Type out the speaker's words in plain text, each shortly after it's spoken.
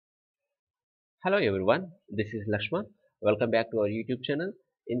Hello everyone, this is Lakshman. Welcome back to our YouTube channel.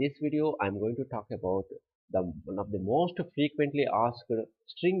 In this video, I'm going to talk about one of the most frequently asked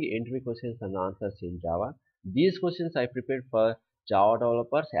string entry questions and answers in Java. These questions I prepared for Java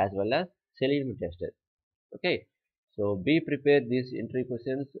developers as well as Selenium testers. Okay, so be prepared these entry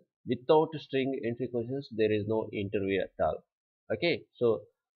questions. Without string entry questions, there is no interview at all. Okay, so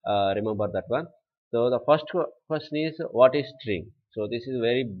remember that one. So the first question is what is string? So this is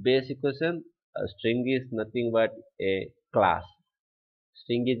very basic question. A string is nothing but a class.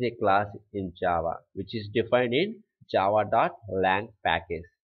 String is a class in Java which is defined in java.lang package.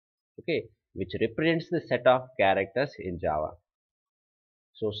 Okay, which represents the set of characters in Java.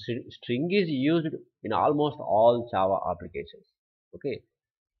 So string is used in almost all Java applications. Okay,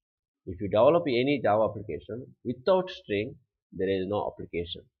 if you develop any Java application without string, there is no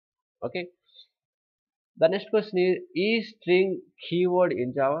application. Okay, the next question is string keyword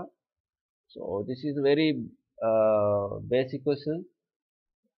in Java? So this is very basic question.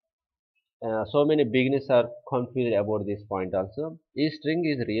 So many beginners are confused about this point also. Is string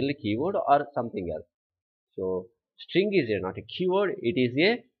is really keyword or something else? So string is not a keyword, it is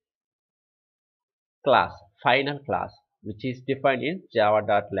a class, final class, which is defined in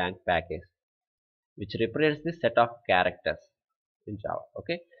java.lang package, which represents the set of characters in Java.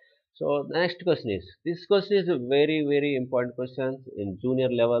 Okay. So the next question is, this question is a very important question in junior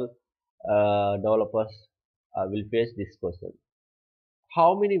level developers will face this question.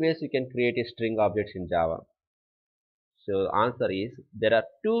 How many ways you can create a string objects in Java? So answer is there are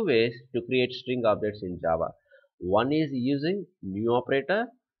two ways to create string objects in Java. One is using new operator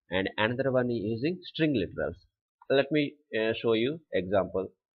and another one is using string literals. Let me show you example.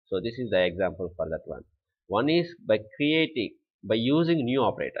 So this is the example for that one. One is by using new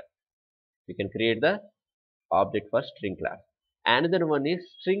operator. You can create the object for string class. Another one is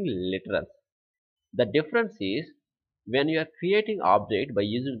string literals. The difference is when you are creating object by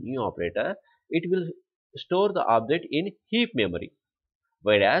using new operator, it will store the object in heap memory.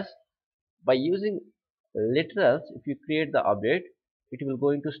 Whereas by using literals, if you create the object, it will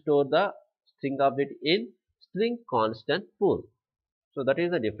going to store the string object in string constant pool. So that is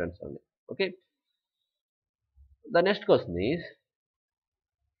the difference only. Okay. The next question is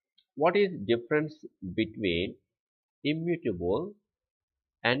what is difference between immutable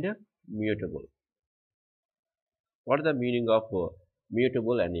and mutable? What is the meaning of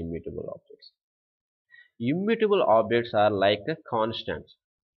mutable and immutable objects? Immutable objects are like a constant.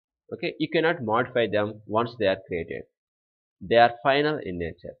 Okay, you cannot modify them once they are created. They are final in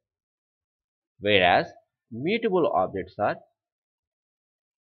nature. Whereas mutable objects are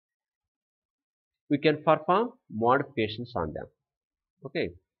we can perform modifications on them. Okay.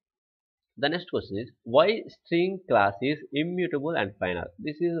 The next question is why string class is immutable and final?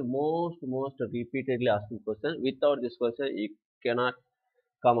 This is the most repeatedly asked question. Without this question, you cannot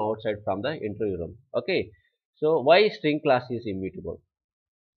come outside from the interview room. Okay. So why string class is immutable?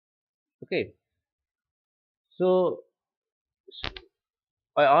 Okay. So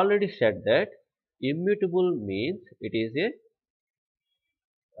I already said that immutable means it is a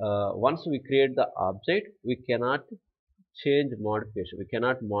once we create the object, we cannot change modification. We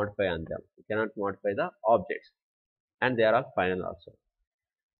cannot modify on them. We cannot modify the objects, and they are all final also.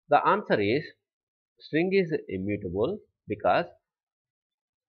 The answer is string is immutable because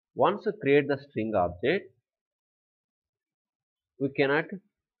once we create the string object, we cannot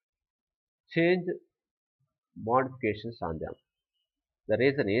change modifications on them. The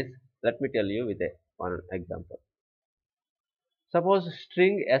reason is, let me tell you with one example. Suppose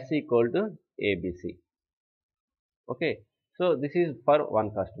string s equal to abc. Okay, so this is for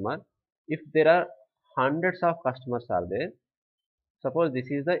one customer. If there are hundreds of customers are there, suppose this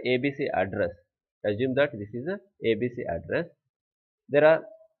is the abc address. Assume that this is the abc address. There are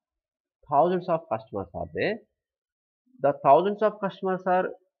thousands of customers are there. The thousands of customers are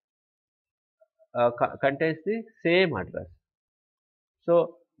contains the same address.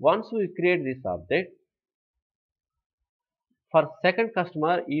 So once we create this object, for second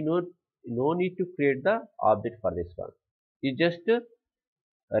customer, you know no need to create the object for this one. You just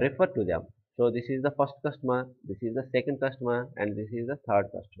refer to them. So this is the first customer, this is the second customer, and this is the third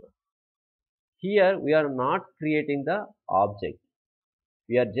customer. Here we are not creating the object.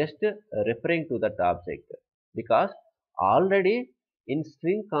 We are just referring to that object because already in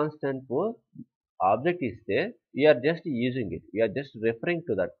string constant pool object is there. We are just using it. We are just referring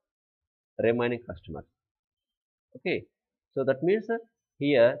to that remaining customer. Okay, so that means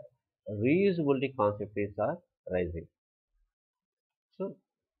here reusability concept is rising. So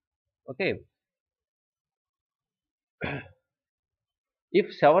okay,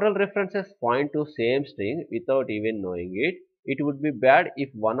 If several references point to same string without even knowing it, it would be bad if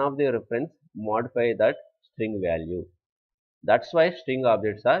one of the reference modify that string value. That's why string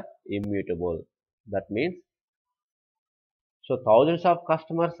objects are immutable. That means, so thousands of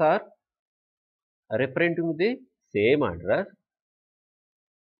customers are referring to the same address.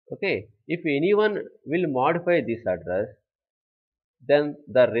 Okay, if anyone will modify this address, then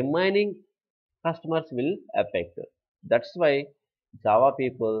the remaining customers will affect. That's why Java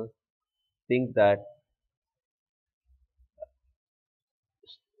people think that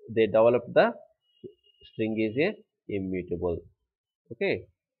they develop the string is a immutable. Okay,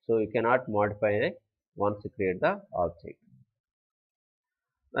 so you cannot modify it once you create the object.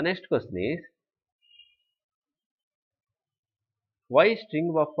 The next question is, why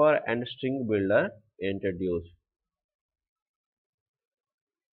string buffer and string builder introduced?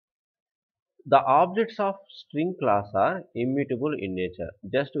 The objects of string class are immutable in nature.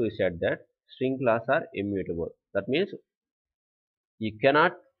 Just we said that string class are immutable. That means you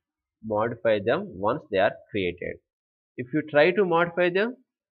cannot modify them once they are created. If you try to modify them,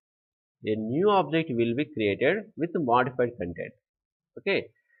 a new object will be created with modified content. Okay,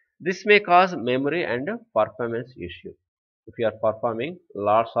 this may cause memory and performance issue if you are performing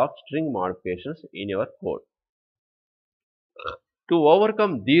lots of string modifications in your code. To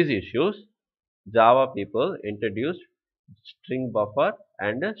overcome these issues, Java people introduced string buffer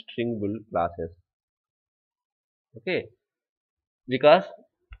and string build classes. Okay, because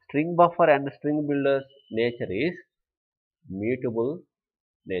string buffer and string builder's nature is mutable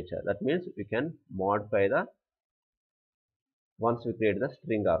nature. That means we can modify the once we create the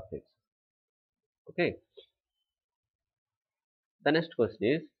string objects. Okay, the next question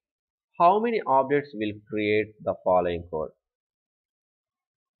is, how many objects will create the following code?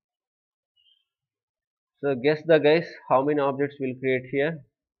 So guess the guys, how many objects will create here?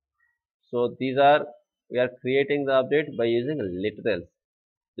 So these are, we are creating the object by using literals.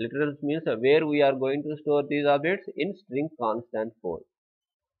 Literals means where we are going to store these objects in string constant form.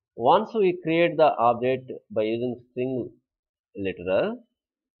 Once we create the object by using string literal,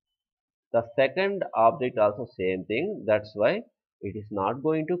 the second object also same thing. That's why it is not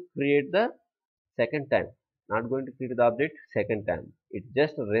going to create the second time. Not going to create the object second time. It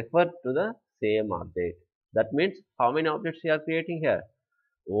just refers to the same object. That means how many objects we are creating here?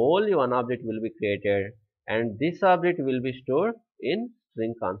 Only one object will be created, and this object will be stored in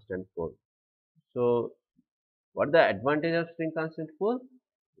string constant form. So what the advantage of string constant form?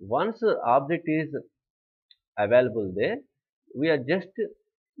 Once the object is available there, we are just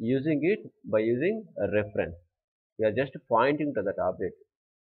using it by using a reference. We are just pointing to that object.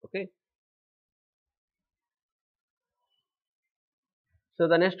 Okay. So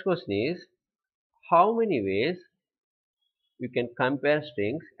the next question is, how many ways you can compare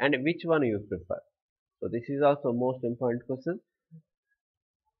strings and which one you prefer? So this is also most important question.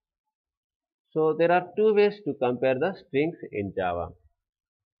 So there are two ways to compare the strings in Java.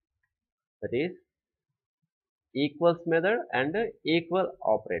 That is equals method and equal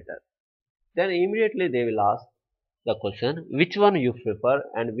operator. Then immediately they will ask the question, which one you prefer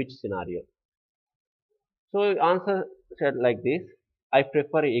and which scenario. So answer said like this, I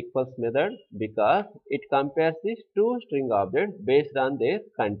prefer equals method because it compares these two string objects based on their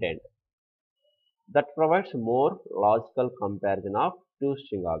content. That provides more logical comparison of two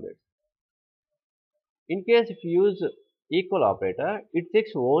string objects. In case if you use equal operator, it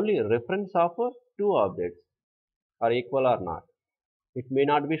takes only reference of two objects are equal or not. It may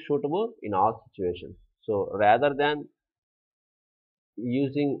not be suitable in all situations. So rather than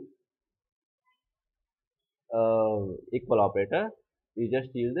using equal operator, you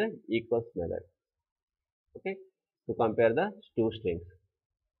just use the equals method. Okay, to compare the two strings.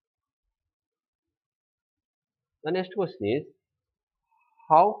 The next question is,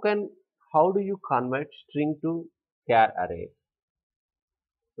 how can how do you convert string to char array?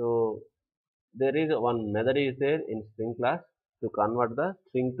 So there is one method is there in string class to convert the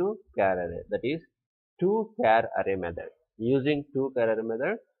string to char array. That is to char array method. Using to char array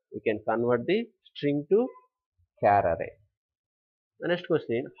method, we can convert the string to char array. The next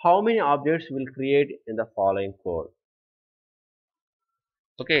question is, how many objects will create in the following code?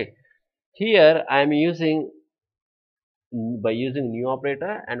 Okay, here I am using by using new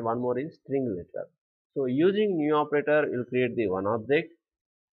operator and one more is string literal. So using new operator will create the one object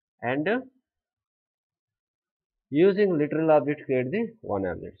and using literal object create the one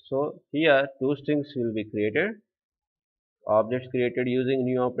object. So here two strings will be created. Objects created using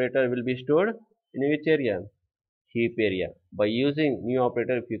new operator will be stored in which area? Heap area. By using new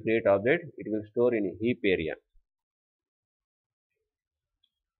operator, if you create object, it will store in heap area.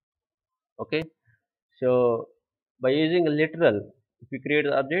 Okay, so by using a literal, if you create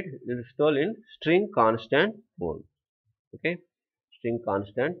the object, it is stored in string constant bool. Okay, string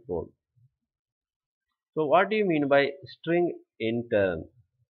constant bool. So what do you mean by string intern?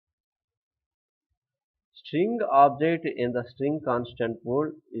 String object in the string constant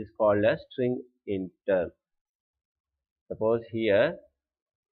bool is called as string intern. Suppose here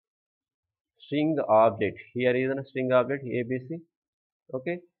string object, here is a string object ABC.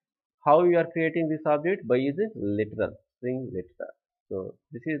 Okay, how you are creating this object? By using literal, string literal. So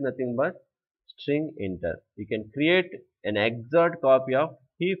this is nothing but string intern. You can create an exact copy of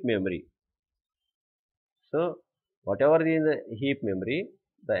heap memory. So whatever is the heap memory,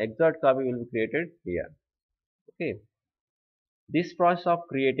 the exact copy will be created here. Okay, this process of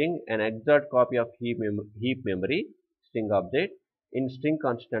creating an exact copy of heap memory string object in string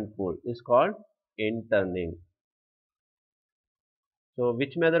constant pool is called interning. So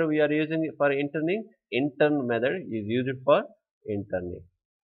which method we are using for interning? Intern method is used for interning.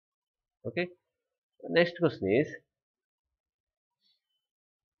 Okay. Next question is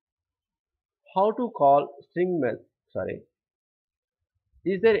how to call string method. Sorry,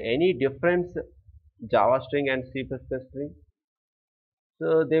 is there any difference Java string and C++ string?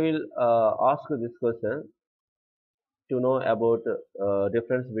 So they will ask this question to know about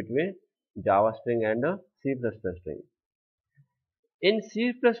difference between Java string and C++ string. In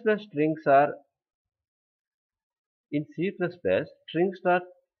C++, strings are in C++ strings are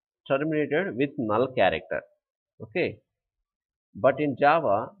terminated with null character. Okay, but in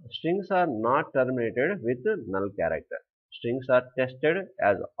Java strings are not terminated with null character. Strings are tested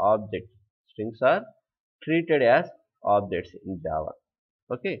as objects. Strings are treated as objects in Java.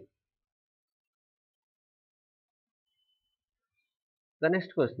 Okay. The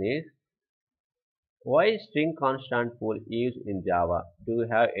next question is why string constant pool is in Java? Do you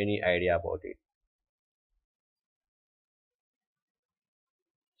have any idea about it?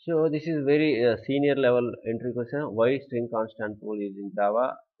 So this is very senior level entry question. Why string constant pool is in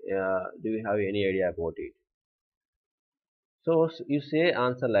Java? Do you have any idea about it? So you say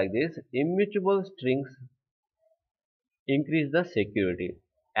answer like this: immutable strings increase the security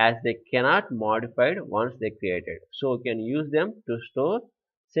as they cannot modified once they created. So you can use them to store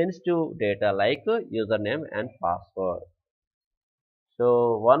sensitive data like username and password.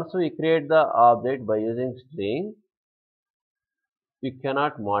 So once we create the object by using string, we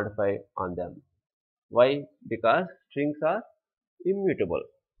cannot modify on them. Why? Because strings are immutable.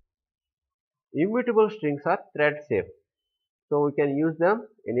 Immutable strings are thread safe. So we can use them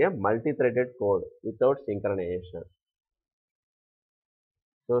in a multi-threaded code without synchronization.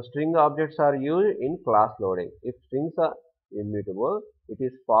 So string objects are used in class loading. If strings are immutable, it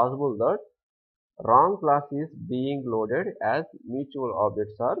is possible that wrong class is being loaded as mutual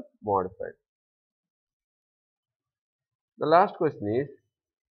objects are modified. The last question is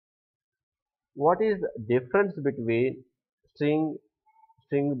what is the difference between string,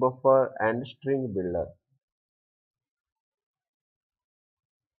 string buffer and string builder?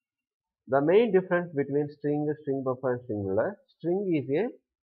 The main difference between string, string buffer and string builder, string is a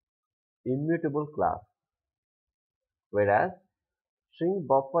immutable class, whereas string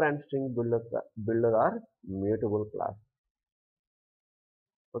buffer and string builder are mutable class.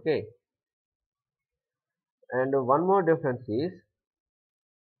 Okay, and one more difference is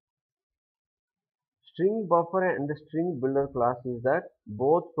string buffer and string builder class is that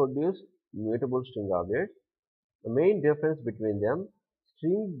both produce mutable string objects. The main difference between them,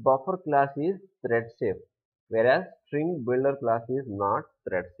 string buffer class is thread safe, whereas string builder class is not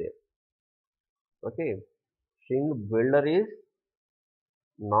thread safe. Okay, string builder is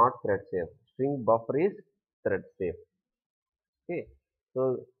not thread safe. String buffer is thread safe. Okay,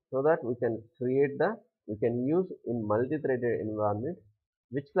 so that we can use in multi-threaded environment.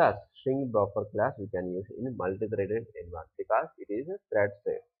 Which class? String buffer class we can use in multi-threaded environment because it is a thread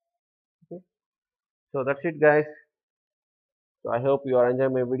safe. Okay, so that's it, guys. So I hope you are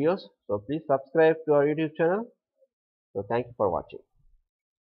enjoying my videos. So please subscribe to our YouTube channel. So thank you for watching.